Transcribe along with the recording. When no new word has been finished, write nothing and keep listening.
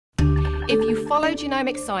If you follow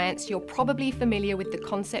genomic science, you're probably familiar with the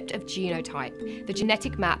concept of genotype, the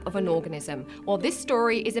genetic map of an organism. Well, this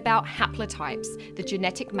story is about haplotypes, the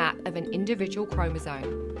genetic map of an individual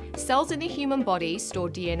chromosome. Cells in the human body store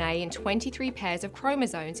DNA in 23 pairs of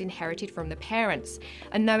chromosomes inherited from the parents.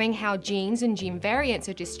 And knowing how genes and gene variants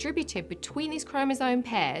are distributed between these chromosome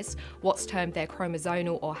pairs, what's termed their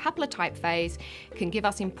chromosomal or haplotype phase, can give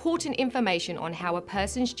us important information on how a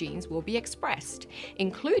person's genes will be expressed,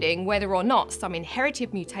 including whether or not some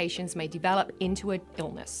inherited mutations may develop into an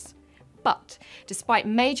illness. But despite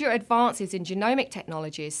major advances in genomic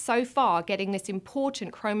technologies, so far getting this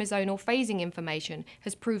important chromosomal phasing information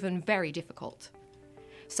has proven very difficult.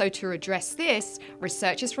 So to address this,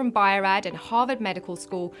 researchers from Bio-Rad and Harvard Medical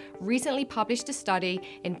School recently published a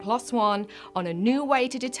study in PLOS ONE on a new way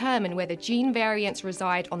to determine whether gene variants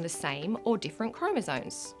reside on the same or different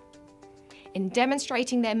chromosomes. In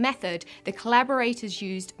demonstrating their method, the collaborators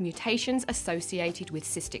used mutations associated with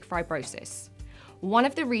cystic fibrosis. One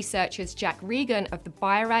of the researchers, Regan of the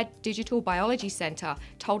Bio-Rad Digital Biology Center,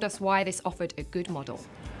 told us why this offered a good model.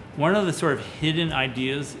 One of the sort of hidden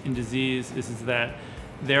ideas in disease is that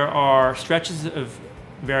there are stretches of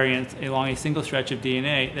variants along a single stretch of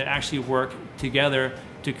DNA that actually work together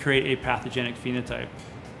to create a pathogenic phenotype.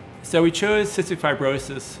 So we chose cystic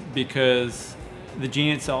fibrosis because the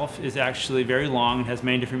gene itself is actually very long and has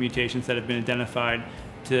many different mutations that have been identified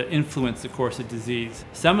to influence the course of disease.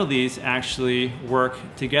 Some of these actually work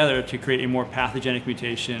together to create a more pathogenic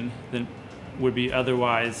mutation than would be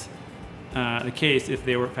otherwise the case if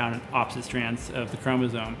they were found in opposite strands of the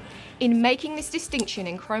chromosome. In making this distinction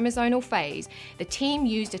in chromosomal phase, the team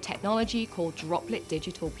used a technology called Droplet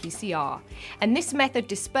Digital PCR. And this method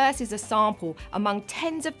disperses a sample among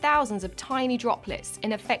tens of thousands of tiny droplets,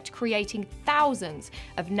 in effect creating thousands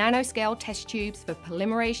of nanoscale test tubes for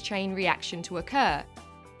polymerase chain reaction to occur.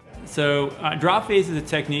 So drop phase is a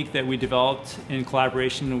technique that we developed in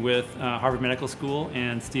collaboration with Harvard Medical School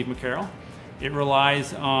and Steve McCarroll. It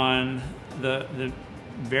relies on the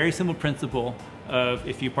very simple principle of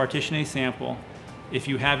if you partition a sample, if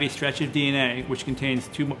you have a stretch of DNA which contains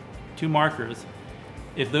two markers,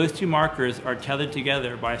 if those two markers are tethered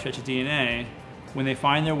together by a stretch of DNA, when they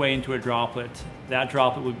find their way into a droplet, that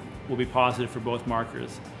droplet will be positive for both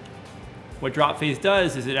markers. What drop phase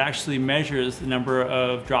does is it actually measures the number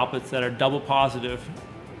of droplets that are double positive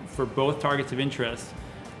for both targets of interest,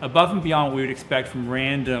 above and beyond what we would expect from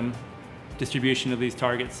random distribution of these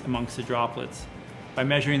targets amongst the droplets. By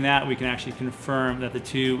measuring that, we can actually confirm that the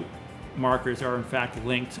two markers are in fact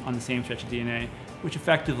linked on the same stretch of DNA, which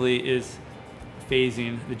effectively is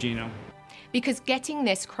phasing the genome. Because getting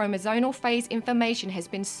this chromosomal phase information has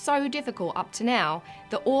been so difficult up to now,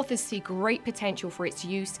 the authors see great potential for its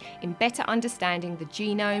use in better understanding the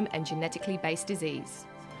genome and genetically based disease.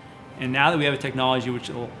 And now that we have a technology which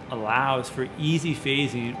allows for easy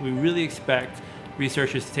phasing, we really expect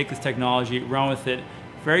researchers to take this technology, run with it,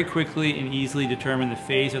 very quickly and easily determine the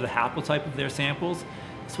phase or the haplotype of their samples.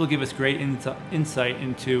 This will give us great insight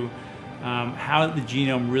into how the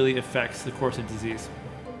genome really affects the course of disease.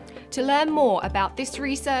 To learn more about this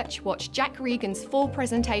research, watch Regan's full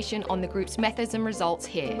presentation on the group's methods and results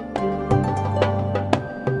here.